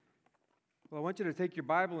Well, I want you to take your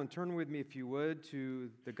Bible and turn with me, if you would, to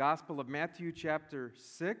the Gospel of Matthew chapter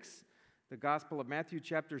 6. The Gospel of Matthew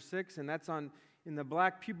chapter 6, and that's in the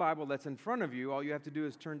black pew Bible that's in front of you. All you have to do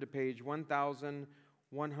is turn to page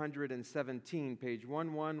 1117, page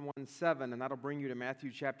 1117, and that'll bring you to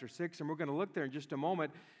Matthew chapter 6. And we're going to look there in just a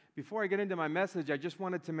moment. Before I get into my message, I just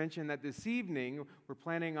wanted to mention that this evening we're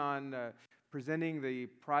planning on presenting the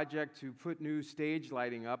project to put new stage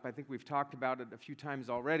lighting up. I think we've talked about it a few times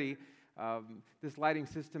already. This lighting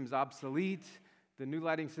system is obsolete. The new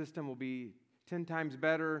lighting system will be 10 times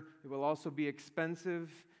better. It will also be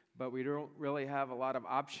expensive, but we don't really have a lot of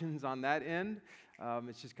options on that end.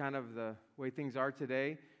 It's just kind of the way things are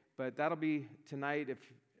today. But that'll be tonight if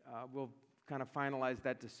we'll kind of finalize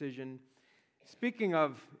that decision. Speaking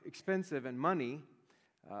of expensive and money,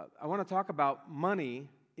 I want to talk about money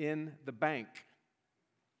in the bank.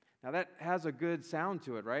 Now that has a good sound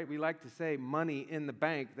to it, right? We like to say money in the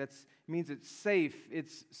bank. That means it's safe,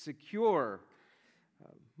 it's secure.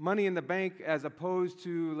 Money in the bank as opposed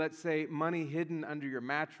to, let's say, money hidden under your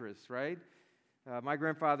mattress, right? My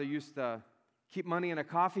grandfather used to keep money in a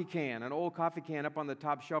coffee can, an old coffee can up on the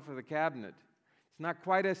top shelf of the cabinet. It's not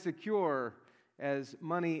quite as secure as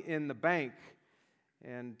money in the bank,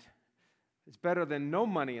 and it's better than no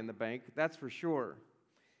money in the bank, that's for sure.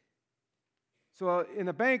 So in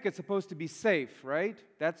a bank, it's supposed to be safe, right?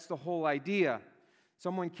 That's the whole idea.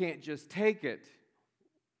 Someone can't just take it.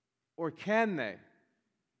 Or can they?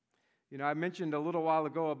 You know, I mentioned a little while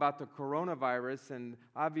ago about the coronavirus, and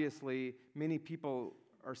obviously many people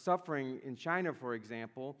are suffering in China, for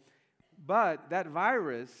example. But that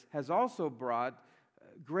virus has also brought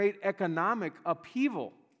great economic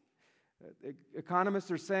upheaval. Economists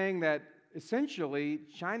are saying that essentially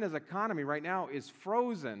China's economy right now is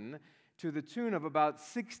frozen to the tune of about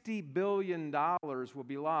 $60 billion will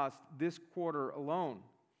be lost this quarter alone.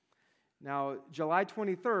 Now, July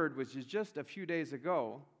 23rd, which is just a few days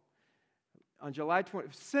ago,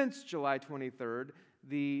 since July 23rd,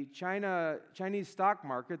 the Chinese stock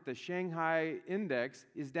market, the Shanghai Index,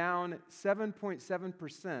 is down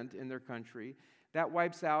 7.7% in their country. That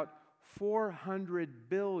wipes out $400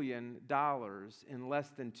 billion in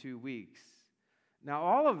less than 2 weeks. Now,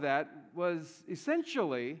 all of that was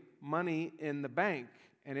essentially money in the bank,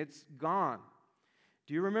 and it's gone.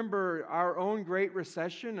 Do you remember our own Great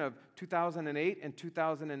Recession of 2008 and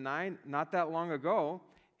 2009? Not that long ago,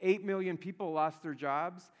 8 million people lost their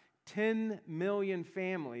jobs, 10 million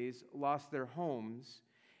families lost their homes,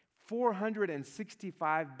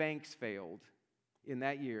 465 banks failed in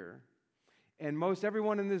that year. And most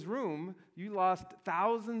everyone in this room, you lost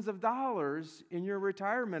thousands of dollars in your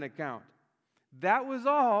retirement account. That was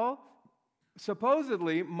all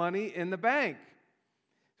supposedly money in the bank.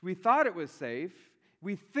 We thought it was safe.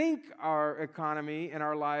 We think our economy and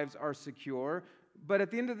our lives are secure, but at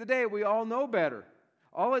the end of the day, we all know better.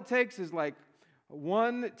 All it takes is like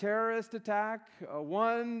one terrorist attack,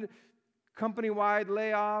 one company-wide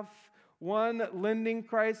layoff, one lending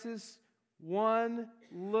crisis, one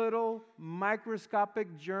little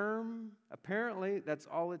microscopic germ. Apparently, that's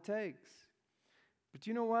all it takes. But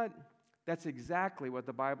you know what? That's exactly what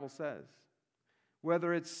the Bible says.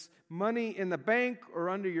 Whether it's money in the bank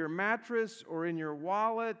or under your mattress or in your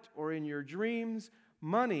wallet or in your dreams,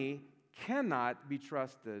 money cannot be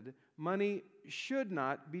trusted. Money should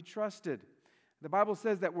not be trusted. The Bible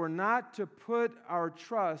says that we're not to put our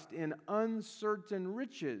trust in uncertain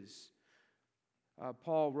riches,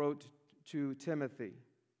 Paul wrote to Timothy.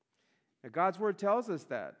 Now, God's Word tells us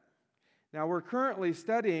that. Now, we're currently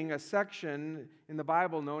studying a section in the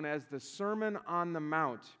Bible known as the Sermon on the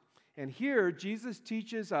Mount. And here, Jesus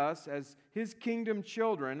teaches us, as His kingdom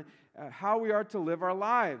children, how we are to live our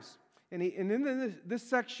lives. And in this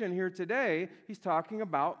section here today, He's talking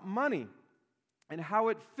about money and how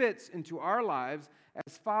it fits into our lives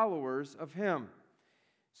as followers of Him.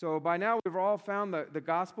 So by now, we've all found the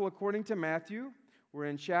Gospel according to Matthew. We're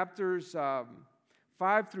in chapters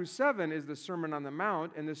 5 through 7 is the Sermon on the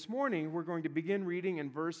Mount, and this morning we're going to begin reading in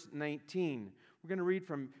verse 19. We're going to read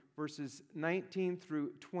from verses 19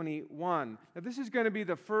 through 21. Now, this is going to be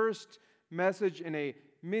the first message in a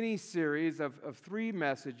mini-series of 3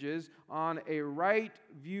 messages on a right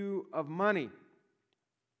view of money.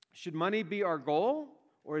 Should money be our goal,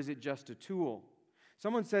 or is it just a tool?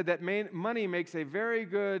 Someone said that money makes a very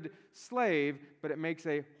good slave, but it makes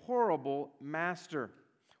a horrible master,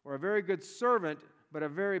 or a very good servant, but a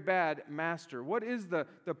very bad master. What is the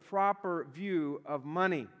proper view of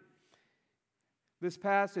money? This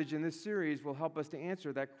passage in this series will help us to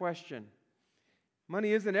answer that question.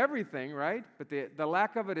 Money isn't everything, right? But the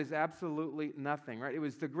lack of it is absolutely nothing, right? It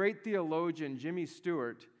was the great theologian Jimmy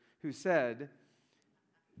Stewart who said,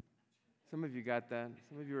 some of you got that.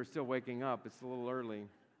 Some of you are still waking up. It's a little early.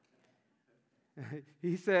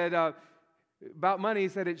 He said, about money, he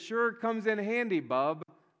said, "It sure comes in handy, bub."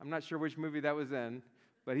 I'm not sure which movie that was in,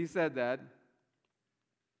 but he said that.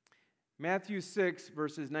 Matthew 6,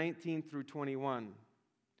 verses 19 through 21.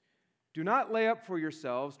 "Do not lay up for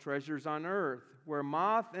yourselves treasures on earth, where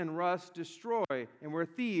moth and rust destroy, and where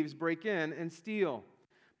thieves break in and steal.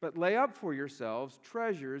 But lay up for yourselves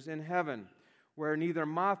treasures in heaven, where neither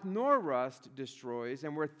moth nor rust destroys,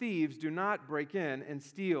 and where thieves do not break in and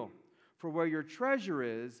steal. For where your treasure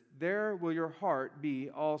is, there will your heart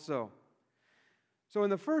be also." So in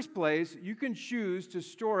the first place, you can choose to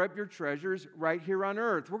store up your treasures right here on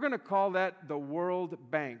earth. We're going to call that the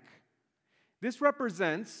World Bank. This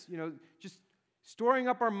represents, just storing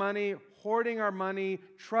up our money, hoarding our money,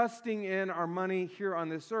 trusting in our money here on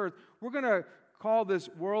this earth. We're going to call this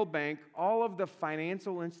World Bank all of the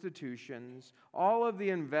financial institutions, all of the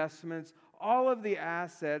investments, all of the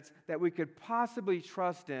assets that we could possibly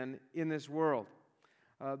trust in this world.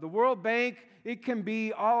 The World Bank, it can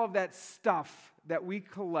be all of that stuff that we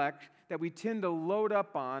collect, that we tend to load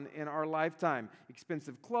up on in our lifetime.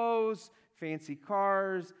 Expensive clothes, fancy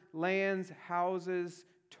cars, lands, houses,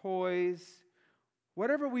 toys.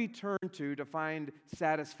 Whatever we turn to find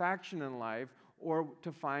satisfaction in life or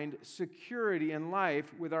to find security in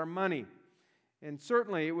life with our money. And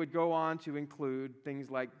certainly it would go on to include things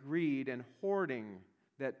like greed and hoarding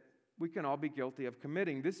that we can all be guilty of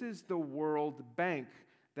committing. This is the World Bank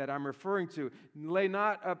that I'm referring to. Lay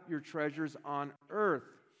not up your treasures on earth.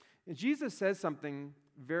 And Jesus says something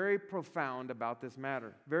very profound about this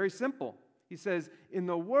matter. Very simple. He says, in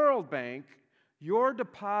the World Bank, your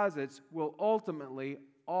deposits will ultimately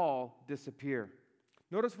all disappear.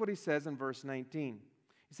 Notice what he says in verse 19.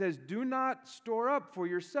 He says, "Do not store up for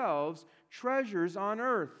yourselves treasures on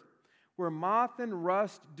earth, where moth and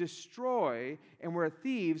rust destroy, and where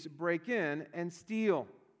thieves break in and steal."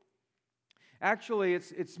 Actually,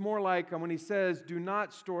 it's more like when he says, "Do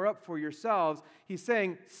not store up for yourselves," he's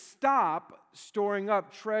saying, stop storing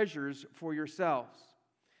up treasures for yourselves.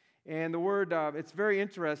 And the word, it's very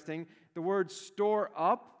interesting, the word store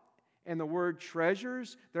up and the word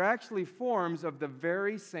treasures, they're actually forms of the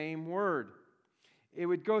very same word. It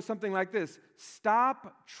would go something like this: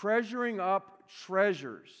 stop treasuring up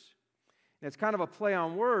treasures. And it's kind of a play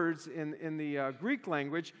on words in the Greek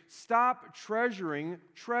language. Stop treasuring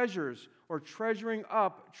treasures, or treasuring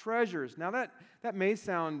up treasures. Now that may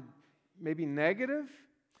sound maybe negative.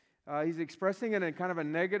 He's expressing it in kind of a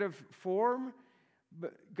negative form.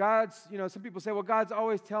 But God's, some people say, well, God's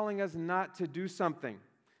always telling us not to do something.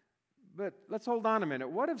 But let's hold on a minute.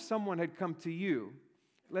 What if someone had come to you,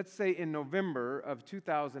 let's say in November of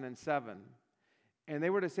 2007, and they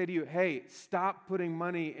were to say to you, "Hey, stop putting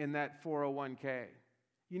money in that 401k.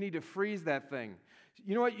 You need to freeze that thing.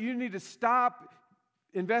 You know what? You need to stop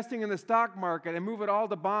investing in the stock market and move it all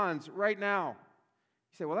to bonds right now."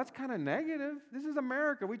 You say, "Well, that's kind of negative. This is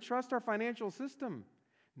America. We trust our financial system."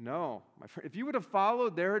 No, my friend, if you would have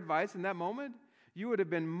followed their advice in that moment, you would have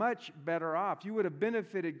been much better off. You would have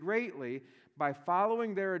benefited greatly by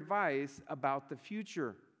following their advice about the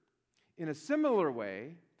future. In a similar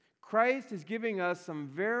way, Christ is giving us some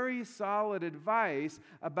very solid advice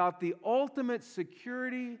about the ultimate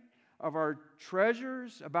security of our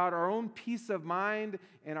treasures, about our own peace of mind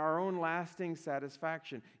and our own lasting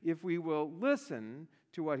satisfaction, if we will listen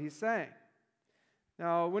to what he's saying.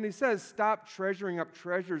 Now, when he says stop treasuring up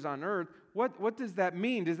treasures on earth, what does that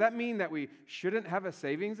mean? Does that mean that we shouldn't have a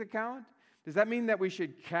savings account? Does that mean that we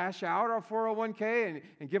should cash out our 401k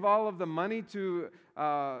and give all of the money to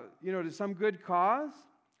some good cause?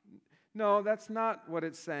 No, that's not what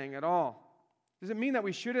it's saying at all. Does it mean that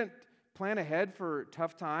we shouldn't plan ahead for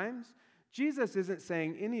tough times? Jesus isn't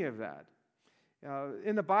saying any of that.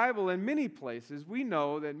 In the Bible, in many places, we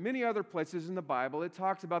know that many other places in the Bible, it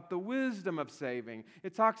talks about the wisdom of saving.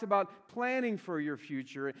 It talks about planning for your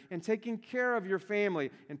future and taking care of your family.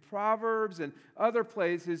 In Proverbs and other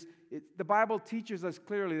places, the Bible teaches us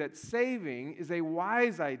clearly that saving is a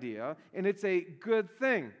wise idea and it's a good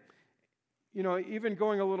thing. Even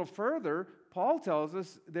going a little further, Paul tells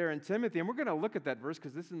us there in Timothy, and we're going to look at that verse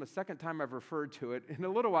because this is the second time I've referred to it. In a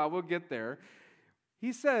little while, we'll get there.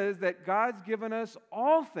 He says that God's given us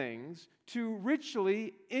all things to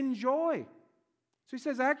richly enjoy. So he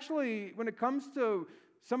says, actually, when it comes to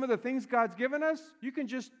some of the things God's given us, you can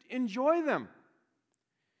just enjoy them.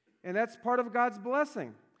 And that's part of God's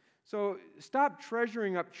blessing. So stop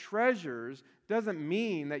treasuring up treasures doesn't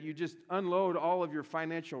mean that you just unload all of your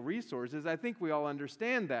financial resources. I think we all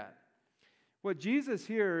understand that. What Jesus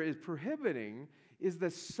here is prohibiting is the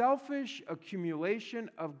selfish accumulation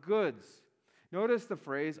of goods. Notice the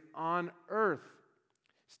phrase, on earth.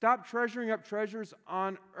 Stop treasuring up treasures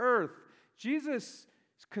on earth. Jesus'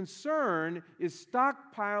 concern is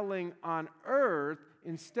stockpiling on earth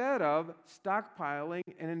instead of stockpiling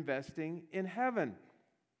and investing in heaven.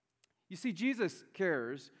 You see, Jesus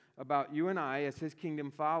cares about you and I as his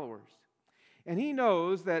kingdom followers. And he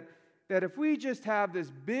knows that if we just have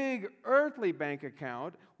this big earthly bank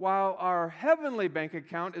account while our heavenly bank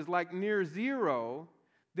account is like near zero,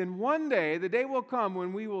 then one day, the day will come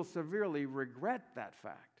when we will severely regret that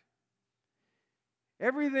fact.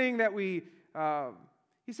 Everything that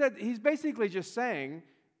he's basically just saying,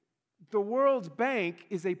 the world's bank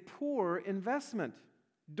is a poor investment.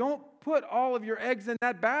 Don't put all of your eggs in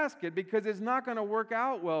that basket because it's not going to work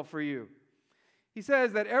out well for you. He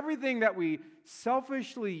says that everything that we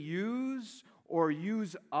selfishly use or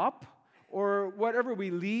use up or whatever we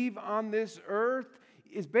leave on this earth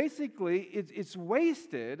is basically, it's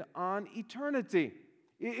wasted on eternity.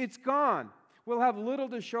 It's gone. We'll have little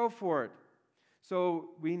to show for it. So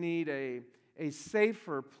we need a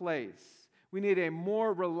safer place. We need a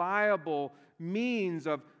more reliable means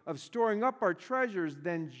of storing up our treasures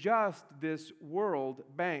than just this world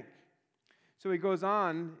bank. So he goes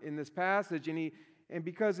on in this passage, and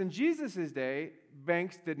because in Jesus' day,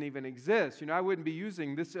 banks didn't even exist. I wouldn't be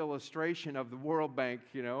using this illustration of the World Bank,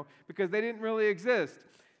 because they didn't really exist.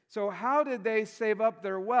 So how did they save up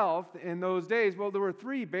their wealth in those days? Well, there were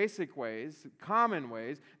three basic ways, common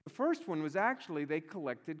ways. The first one was actually they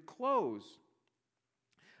collected clothes.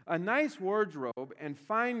 A nice wardrobe and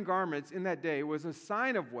fine garments in that day was a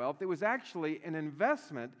sign of wealth. It was actually an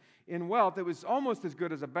investment in wealth. It was almost as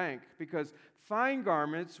good as a bank because fine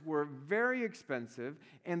garments were very expensive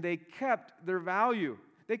and they kept their value.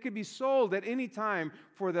 They could be sold at any time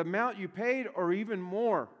for the amount you paid or even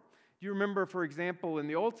more. Do you remember, for example, in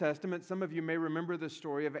the Old Testament, some of you may remember the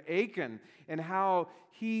story of Achan and how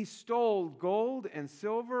he stole gold and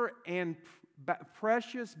silver and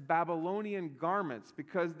precious Babylonian garments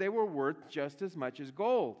because they were worth just as much as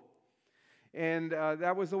gold. And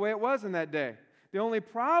that was the way it was in that day. The only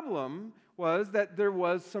problem was that there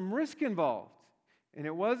was some risk involved. And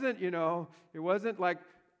it wasn't like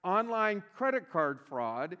online credit card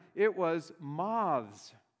fraud. It was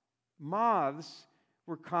moths. Moths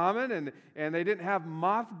were common and they didn't have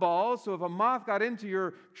mothballs. So if a moth got into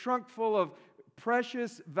your trunk full of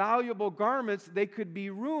precious, valuable garments, they could be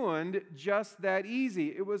ruined just that easy.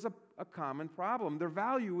 It was a common problem. Their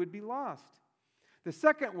value would be lost. The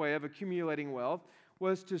second way of accumulating wealth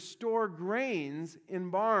was to store grains in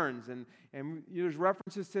barns. And there's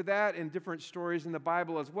references to that in different stories in the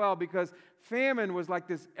Bible as well, because famine was like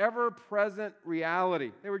this ever-present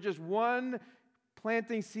reality. They were just one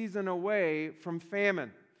planting season away from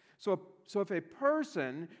famine. So if a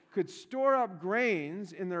person could store up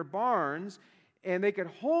grains in their barns and they could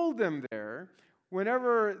hold them there,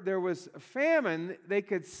 whenever there was a famine, they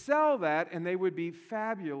could sell that and they would be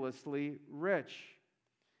fabulously rich.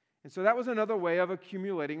 And so that was another way of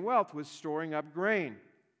accumulating wealth, was storing up grain.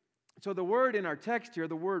 So the word in our text here,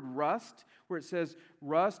 the word rust, where it says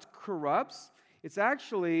rust corrupts,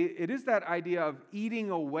 it is that idea of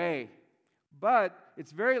eating away. But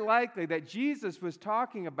it's very likely that Jesus was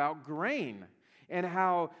talking about grain and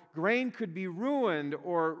how grain could be ruined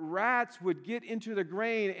or rats would get into the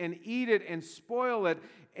grain and eat it and spoil it.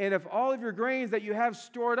 And if all of your grains that you have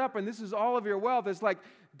stored up, and this is all of your wealth, it's like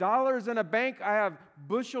dollars in a bank, I have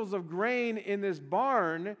bushels of grain in this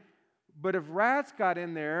barn, but if rats got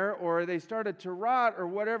in there or they started to rot or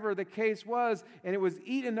whatever the case was, and it was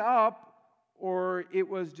eaten up or it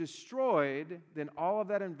was destroyed, then all of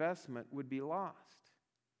that investment would be lost.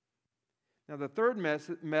 Now, the third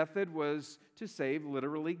method was to save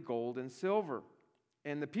literally gold and silver.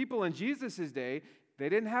 And the people in Jesus' day, they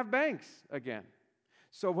didn't have banks again.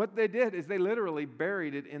 So what they did is they literally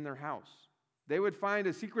buried it in their house. They would find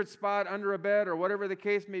a secret spot under a bed or whatever the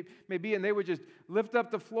case may be, and they would just lift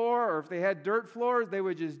up the floor, or if they had dirt floors, they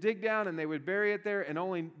would just dig down and they would bury it there, and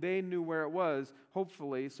only they knew where it was,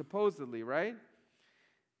 hopefully, supposedly, right?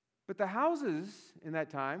 But the houses in that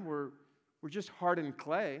time were just hardened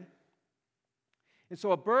clay. And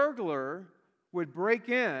so a burglar would break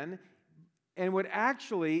in and would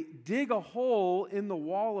actually dig a hole in the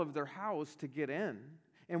wall of their house to get in,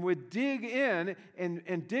 and would dig in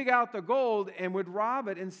and dig out the gold and would rob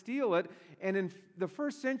it and steal it. And in the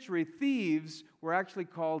first century, thieves were actually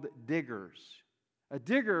called diggers. A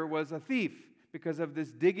digger was a thief because of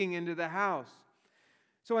this digging into the house.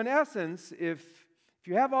 So in essence, if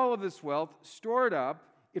you have all of this wealth stored up,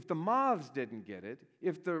 if the moths didn't get it,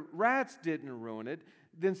 if the rats didn't ruin it,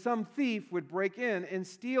 then some thief would break in and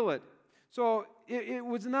steal it. So it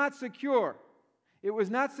was not secure. It was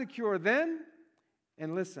not secure then,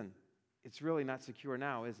 and listen, it's really not secure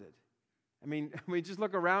now, is it? I mean, we just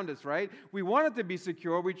look around us, right? We want it to be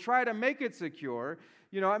secure. We try to make it secure.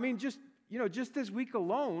 Just this week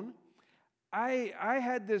alone, I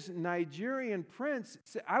had this Nigerian prince.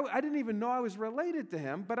 I didn't even know I was related to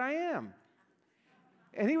him, but I am.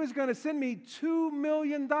 And he was going to send me $2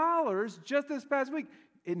 million just this past week.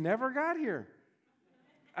 It never got here.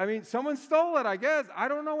 I mean, someone stole it, I guess. I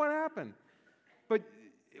don't know what happened. But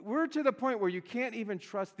we're to the point where you can't even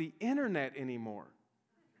trust the internet anymore.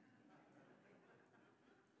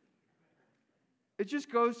 It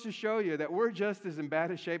just goes to show you that we're just as in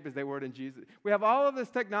bad a shape as they were in Jesus. We have all of this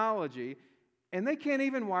technology, and they can't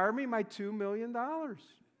even wire me my $2 million.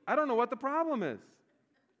 I don't know what the problem is.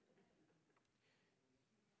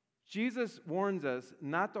 Jesus warns us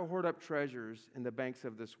not to hoard up treasures in the banks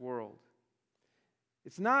of this world.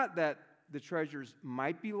 It's not that the treasures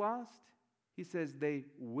might be lost. He says they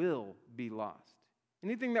will be lost.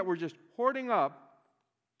 Anything that we're just hoarding up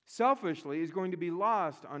selfishly is going to be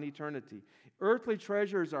lost on eternity. Earthly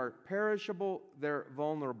treasures are perishable, they're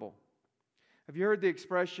vulnerable. Have you heard the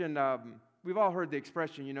expression, we've all heard the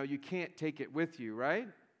expression, you can't take it with you, right?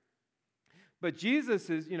 But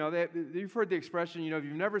Jesus is, you've heard the expression, if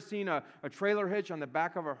you've never seen a trailer hitch on the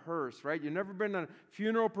back of a hearse, right? You've never been in a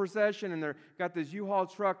funeral procession and they've got this U-Haul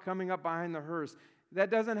truck coming up behind the hearse.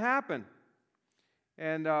 That doesn't happen.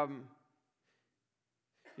 And,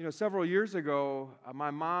 several years ago,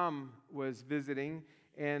 my mom was visiting.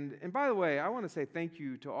 And by the way, I want to say thank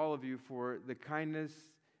you to all of you for the kindness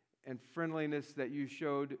and friendliness that you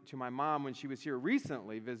showed to my mom when she was here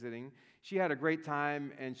recently visiting. She had a great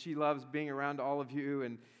time, and she loves being around all of you,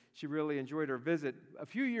 and she really enjoyed her visit. A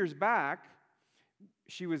few years back,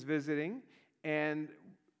 she was visiting, and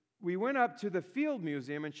we went up to the Field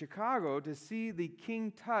Museum in Chicago to see the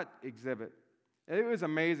King Tut exhibit. It was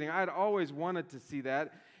amazing. I'd always wanted to see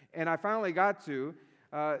that, and I finally got to.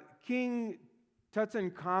 King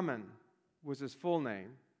Tutankhamun was his full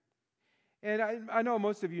name. And I know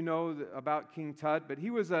most of you know about King Tut, but he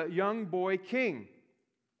was a young boy king,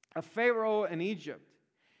 a pharaoh in Egypt.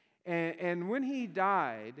 And when he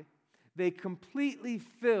died, they completely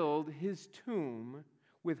filled his tomb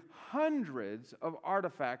with hundreds of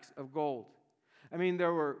artifacts of gold. I mean,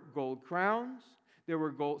 there were gold crowns, there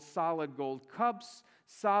were solid gold cups,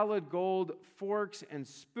 solid gold forks and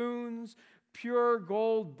spoons, pure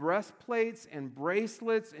gold breastplates and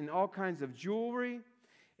bracelets and all kinds of jewelry.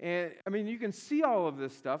 And, I mean, you can see all of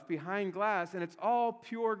this stuff behind glass, and it's all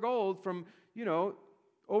pure gold from,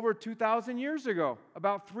 over 2,000 years ago,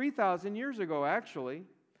 about 3,000 years ago, actually.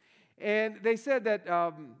 And they said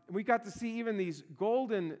that we got to see even these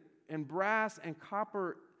golden and brass and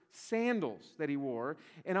copper sandals that he wore,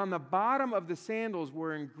 and on the bottom of the sandals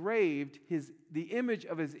were engraved the image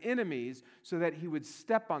of his enemies so that he would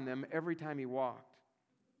step on them every time he walked.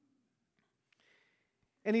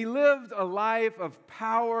 And he lived a life of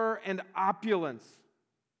power and opulence.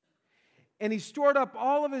 And he stored up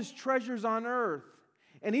all of his treasures on earth.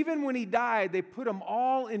 And even when he died, they put them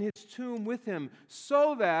all in his tomb with him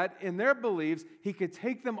so that, in their beliefs, he could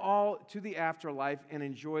take them all to the afterlife and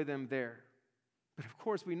enjoy them there. But of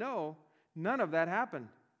course, we know none of that happened.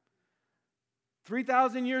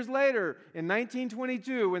 3,000 years later, in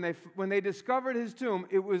 1922, when they discovered his tomb,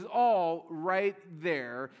 it was all right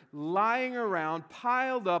there, lying around,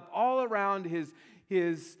 piled up all around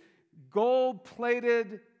his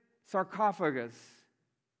gold-plated sarcophagus.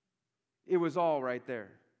 It was all right there.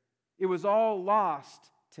 It was all lost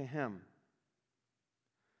to him.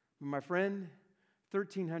 My friend,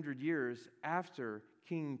 1,300 years after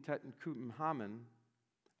King Tutankhamun,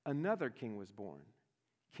 another king was born,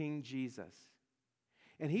 King Jesus.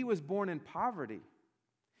 And he was born in poverty.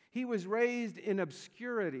 He was raised in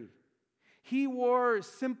obscurity. He wore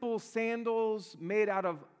simple sandals made out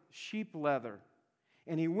of sheep leather.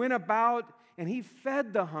 And he went about and he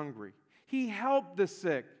fed the hungry. He helped the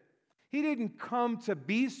sick. He didn't come to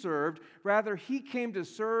be served. Rather, he came to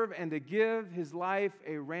serve and to give his life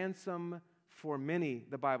a ransom for many,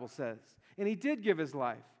 the Bible says. And he did give his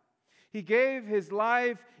life. He gave his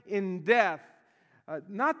life in death,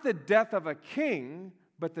 not the death of a king,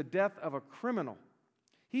 but the death of a criminal.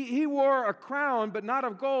 He wore a crown, but not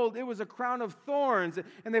of gold. It was a crown of thorns.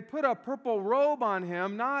 And they put a purple robe on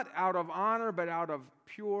him, not out of honor, but out of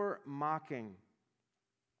pure mocking.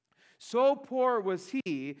 So poor was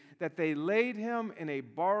he that they laid him in a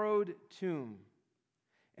borrowed tomb.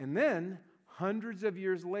 And then, hundreds of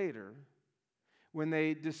years later, when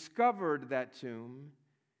they discovered that tomb,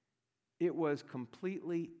 it was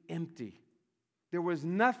completely empty. There was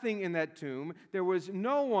nothing in that tomb. There was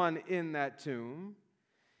no one in that tomb.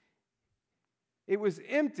 It was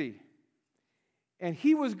empty. And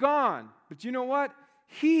he was gone. But you know what?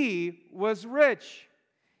 He was rich.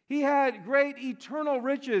 He had great eternal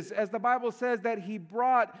riches, as the Bible says, that he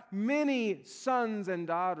brought many sons and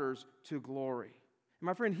daughters to glory. And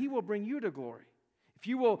my friend, he will bring you to glory. If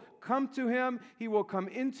you will come to him, he will come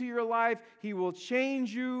into your life. He will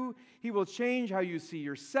change you. He will change how you see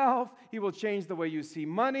yourself. He will change the way you see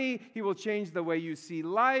money. He will change the way you see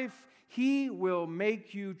life. He will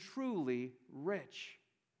make you truly rich,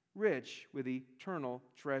 rich with eternal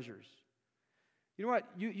treasures. You know what?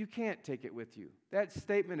 You can't take it with you. That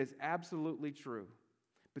statement is absolutely true.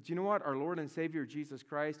 But you know what? Our Lord and Savior Jesus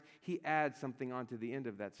Christ, he adds something onto the end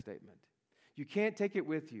of that statement. You can't take it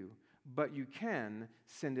with you, but you can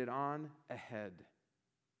send it on ahead.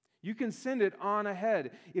 You can send it on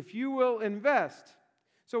ahead if you will invest.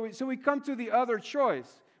 So we come to the other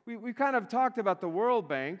choice. We kind of talked about the World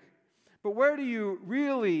Bank, but where do you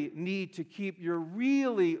really need to keep your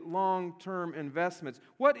really long-term investments?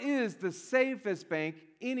 What is the safest bank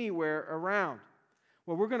anywhere around?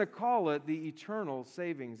 Well, we're going to call it the Eternal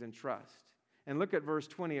Savings and Trust. And look at verse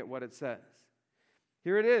 20 at what it says.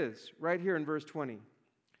 Here it is, right here in verse 20.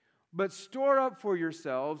 But store up for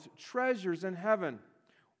yourselves treasures in heaven,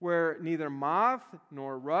 where neither moth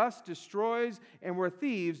nor rust destroys, and where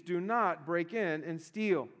thieves do not break in and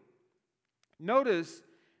steal. Notice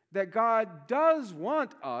that God does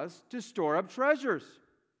want us to store up treasures.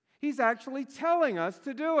 He's actually telling us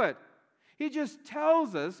to do it. He just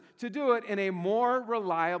tells us to do it in a more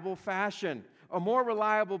reliable fashion, a more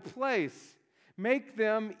reliable place. Make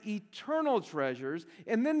them eternal treasures,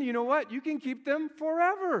 and then you know what? You can keep them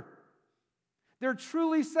forever. They're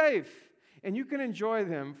truly safe, and you can enjoy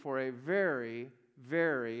them for a very,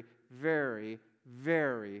 very, very,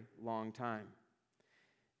 very long time.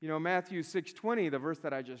 You know, Matthew 6:20, the verse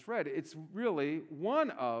that I just read, it's really one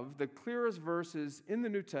of the clearest verses in the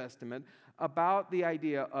New Testament about the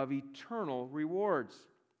idea of eternal rewards.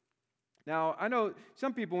 Now, I know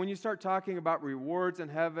some people, when you start talking about rewards in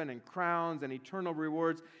heaven and crowns and eternal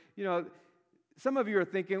rewards, you know, some of you are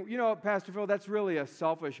thinking, you know, Pastor Phil, that's really a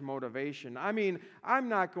selfish motivation. I mean, I'm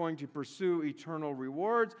not going to pursue eternal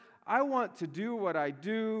rewards. I want to do what I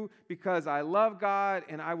do because I love God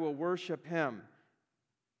and I will worship him.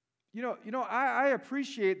 You know, I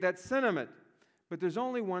appreciate that sentiment, but there's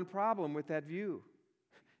only one problem with that view.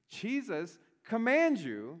 Jesus commands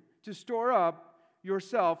you to store up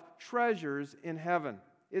yourself treasures in heaven.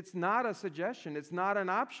 It's not a suggestion. It's not an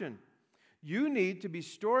option. You need to be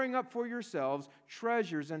storing up for yourselves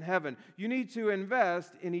treasures in heaven. You need to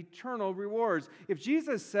invest in eternal rewards. If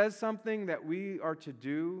Jesus says something that we are to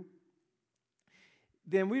do,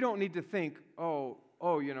 then we don't need to think,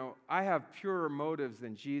 you know, I have purer motives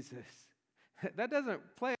than Jesus. That doesn't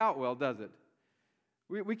play out well, does it?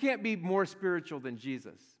 We can't be more spiritual than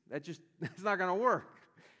Jesus. That's not going to work.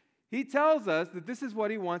 He tells us that this is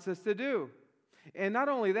what he wants us to do. And not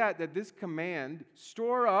only that this command,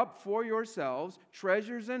 store up for yourselves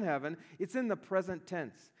treasures in heaven, it's in the present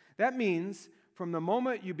tense. That means from the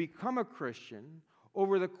moment you become a Christian,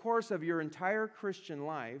 over the course of your entire Christian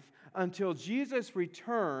life, until Jesus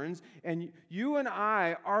returns, and you and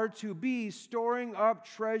I are to be storing up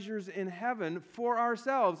treasures in heaven for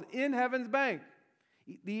ourselves, in heaven's bank,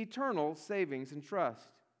 the eternal savings and trust.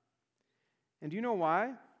 And do you know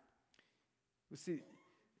why? See,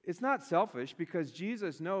 it's not selfish, because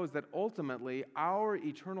Jesus knows that ultimately our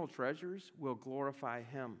eternal treasures will glorify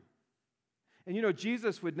him. And you know,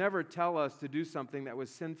 Jesus would never tell us to do something that was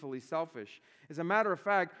sinfully selfish. As a matter of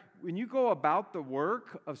fact, when you go about the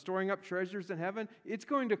work of storing up treasures in heaven, it's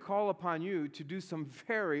going to call upon you to do some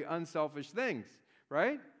very unselfish things,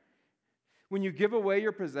 right? When you give away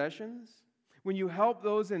your possessions, when you help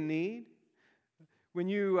those in need, when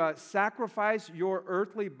you sacrifice your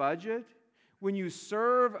earthly budget, when you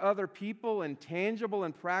serve other people in tangible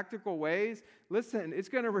and practical ways, listen, it's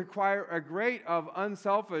going to require a great of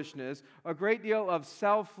unselfishness, a great deal of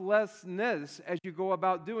selflessness as you go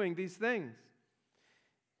about doing these things.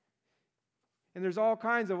 And there's all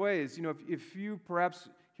kinds of ways. You know, if you perhaps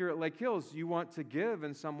here at Lake Hills, you want to give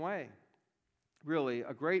in some way, really,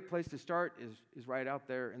 a great place to start is right out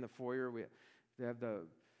there in the foyer. They have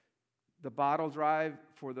the bottle drive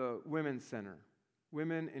for the Women's Center.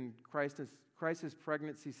 Women in crisis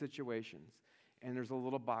pregnancy situations. And there's a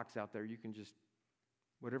little box out there. You can just,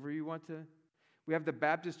 whatever you want to. We have the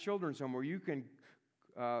Baptist Children's Home where you can,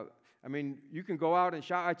 you can go out and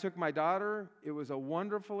shop. I took my daughter. It was a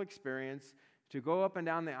wonderful experience to go up and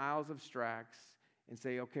down the aisles of Strax and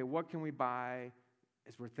say, okay, what can we buy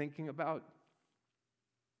as we're thinking about?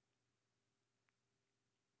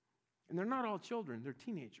 And they're not all children, they're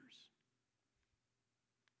teenagers.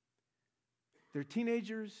 They're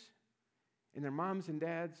teenagers, and their moms and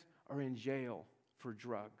dads are in jail for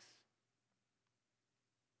drugs.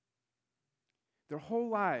 Their whole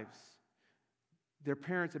lives, their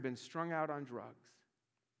parents have been strung out on drugs.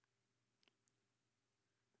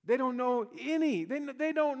 They don't know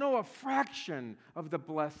they don't know a fraction of the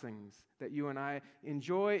blessings that you and I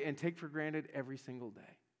enjoy and take for granted every single day.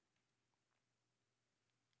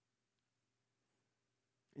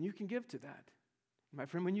 And you can give to that. My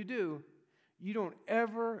friend, when you do, you don't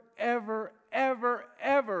ever, ever, ever,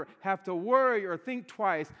 ever have to worry or think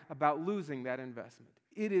twice about losing that investment.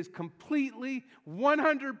 It is completely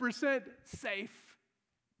 100% safe.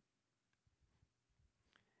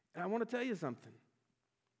 And I want to tell you something.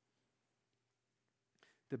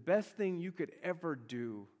 The best thing you could ever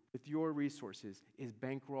do with your resources is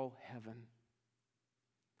bankroll heaven.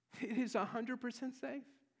 It is 100% safe.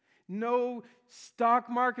 No stock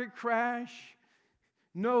market crash,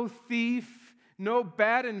 no thief, no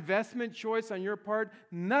bad investment choice on your part.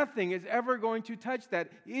 Nothing is ever going to touch that.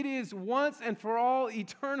 It is once and for all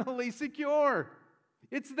eternally secure.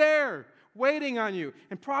 It's there, waiting on you.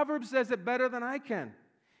 And Proverbs says it better than I can.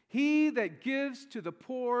 He that gives to the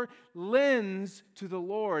poor lends to the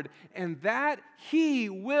Lord, and that He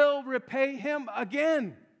will repay him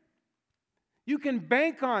again. You can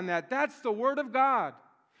bank on that. That's the Word of God.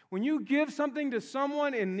 When you give something to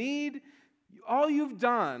someone in need, all you've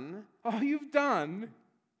done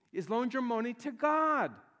is loaned your money to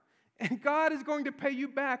God. And God is going to pay you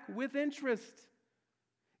back with interest.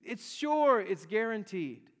 It's sure, it's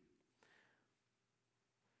guaranteed.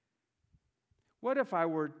 What if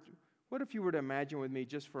you were to imagine with me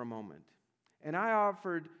just for a moment, and I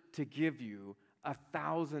offered to give you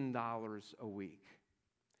 $1,000 a week?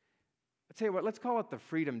 I'll tell you what, let's call it the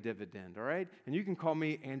freedom dividend, all right? And you can call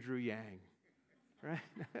me Andrew Yang, right?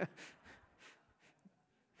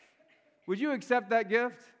 Would you accept that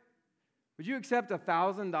gift? Would you accept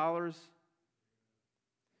 $1,000?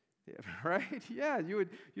 Yeah, right? Yeah, you'd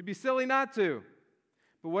be silly not to.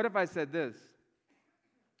 But what if I said this?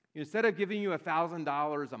 Instead of giving you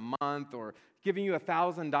 $1,000 a month or giving you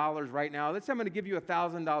 $1,000 right now, let's say I'm going to give you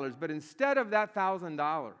 $1,000, but instead of that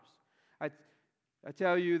 $1,000, I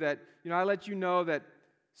tell you that, I let you know that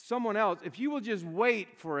someone else, if you will just wait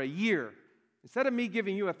for a year, instead of me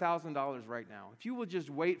giving you $1,000 right now, if you will just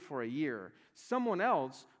wait for a year, someone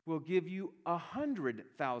else will give you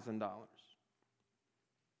 $100,000.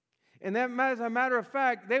 And that, as a matter of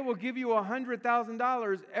fact, they will give you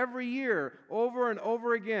 $100,000 every year, over and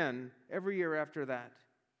over again, every year after that.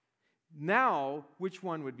 Now, which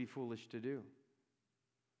one would be foolish to do?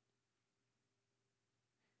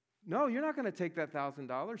 No, you're not going to take that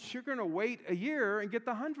 $1,000. You're going to wait a year and get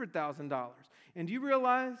the $100,000. And do you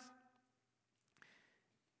realize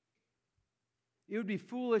it would be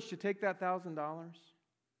foolish to take that $1,000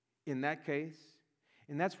 in that case?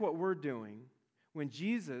 And that's what we're doing when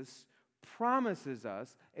Jesus promises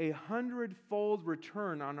us a 100-fold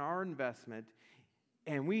return on our investment,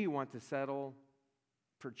 and we want to settle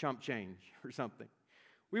for chump change or something.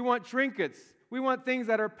 We want trinkets. We want things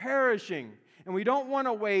that are perishing, and we don't want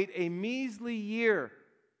to wait a measly year.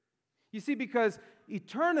 You see, because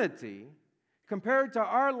eternity, compared to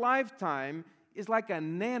our lifetime, is like a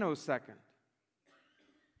nanosecond.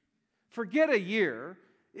 Forget a year.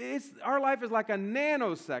 Our life is like a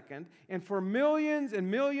nanosecond, and for millions and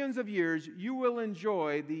millions of years, you will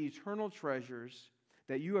enjoy the eternal treasures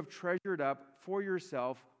that you have treasured up for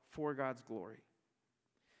yourself for God's glory.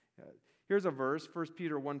 Here's a verse, 1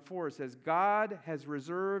 Peter 1:4 says, God has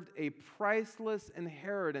reserved a priceless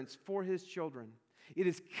inheritance for His children. It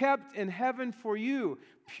is kept in heaven for you,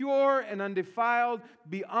 pure and undefiled,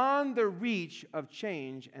 beyond the reach of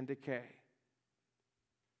change and decay.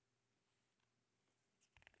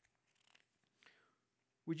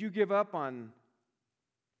 Would you give up on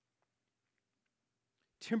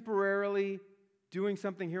temporarily doing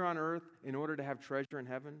something here on earth in order to have treasure in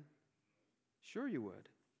heaven? Sure you would.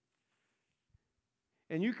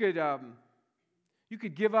 And you could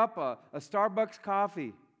give up a Starbucks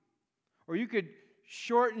coffee, or you could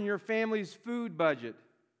shorten your family's food budget.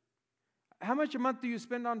 How much a month do you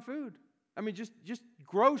spend on food? I mean, just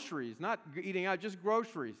groceries, not eating out, just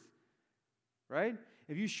groceries, right?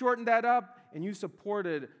 If you shortened that up and you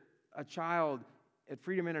supported a child at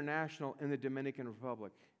Freedom International in the Dominican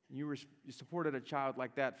Republic, and you supported a child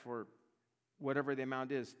like that for whatever the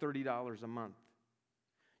amount is, $30 a month.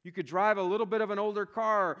 You could drive a little bit of an older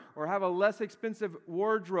car or have a less expensive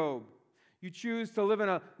wardrobe. You choose to live in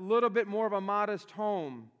a little bit more of a modest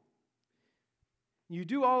home. You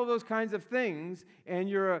do all of those kinds of things, and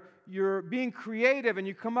you're being creative, and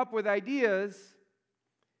you come up with ideas.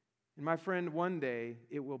 And my friend, one day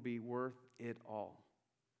it will be worth it all.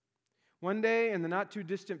 One day, in the not too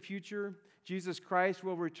distant future, Jesus Christ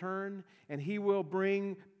will return, and He will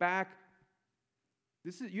bring back.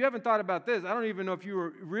 You haven't thought about this. I don't even know if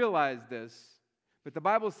you realize this, but the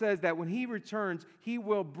Bible says that when He returns, He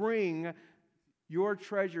will bring your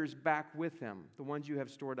treasures back with Him, the ones you have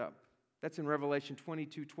stored up. That's in Revelation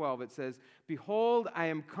 22:12. It says, "Behold, I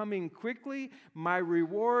am coming quickly. My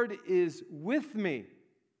reward is with me."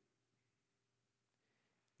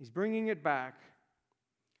 He's bringing it back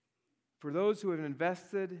for those who have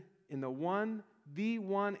invested in the one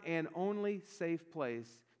and only safe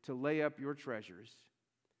place to lay up your treasures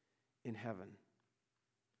in heaven.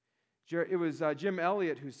 It was Jim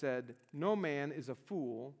Elliot who said, "No man is a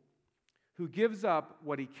fool who gives up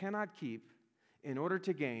what he cannot keep in order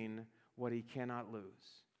to gain what he cannot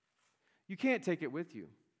lose." You can't take it with you,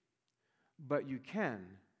 but you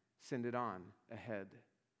can send it on ahead.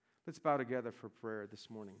 Let's bow together for prayer this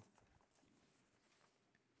morning.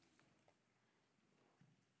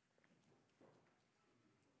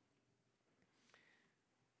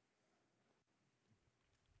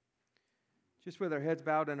 Just with our heads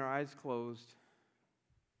bowed and our eyes closed.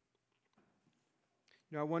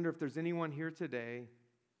 I wonder if there's anyone here today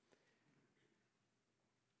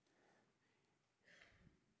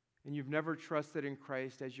and you've never trusted in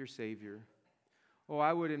Christ as your Savior.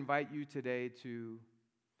 I would invite you today to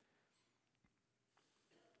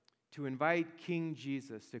invite King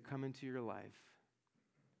Jesus to come into your life.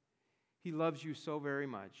 He loves you so very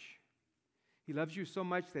much. He loves you so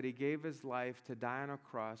much that He gave His life to die on a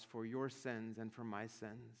cross for your sins and for my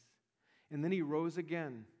sins. And then He rose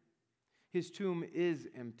again. His tomb is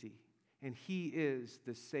empty, and He is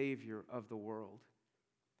the Savior of the world.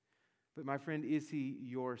 But my friend, is He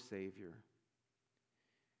your Savior?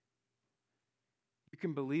 You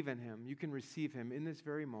can believe in Him. You can receive Him in this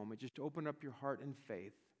very moment. Just open up your heart in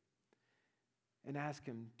faith and ask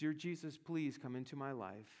Him, "Dear Jesus, please come into my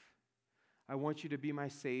life. I want you to be my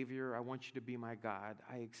Savior. I want you to be my God.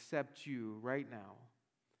 I accept you right now,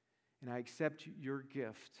 and I accept your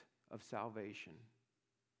gift of salvation."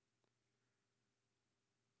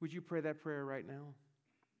 Would you pray that prayer right now?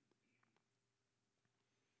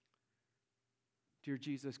 Dear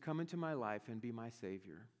Jesus, come into my life and be my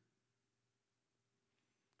Savior.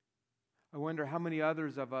 I wonder how many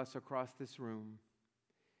others of us across this room,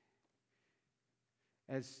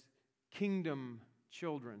 as kingdom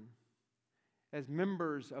children, as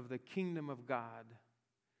members of the kingdom of God,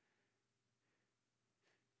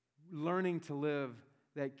 learning to live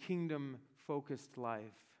that kingdom-focused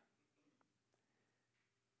life.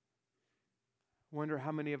 Wonder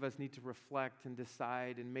how many of us need to reflect and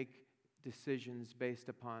decide and make decisions based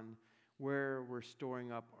upon where we're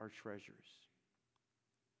storing up our treasures.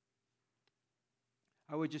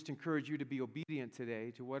 I would just encourage you to be obedient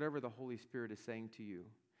today to whatever the Holy Spirit is saying to you.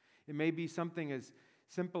 It may be something as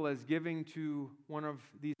simple as giving to one of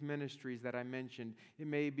these ministries that I mentioned. It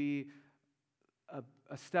may be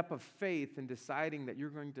a step of faith in deciding that you're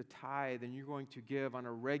going to tithe and you're going to give on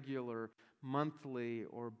a regular, monthly,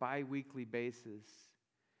 or bi-weekly basis.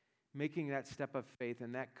 Making that step of faith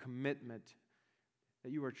and that commitment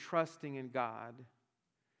that you are trusting in God,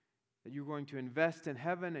 that you're going to invest in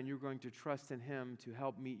heaven and you're going to trust in Him to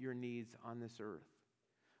help meet your needs on this earth.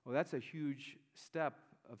 Well, that's a huge step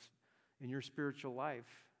in your spiritual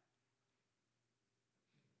life.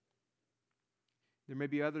 There may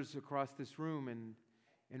be others across this room,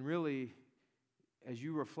 and really, as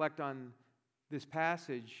you reflect on this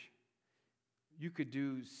passage, you could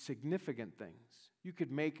do significant things. You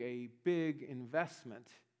could make a big investment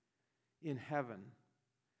in heaven.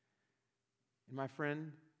 And my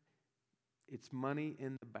friend, it's money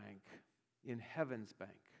in the bank, in heaven's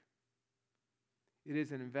bank. It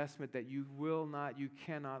is an investment that you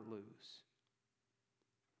cannot lose.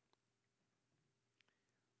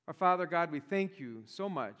 Our Father God, we thank you so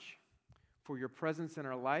much for your presence in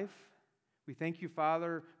our life. We thank you,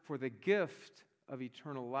 Father, for the gift of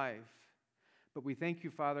eternal life. But we thank you,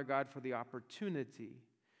 Father God, for the opportunity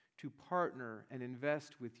to partner and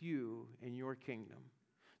invest with you in your kingdom.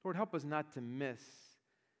 Lord, help us not to miss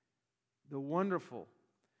the wonderful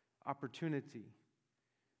opportunity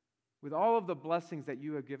with all of the blessings that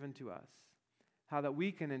you have given to us, how that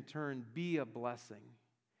we can in turn be a blessing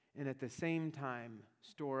and at the same time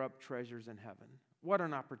store up treasures in heaven. What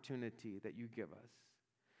an opportunity that you give us.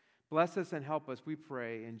 Bless us and help us, we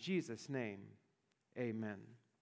pray, in Jesus' name, amen.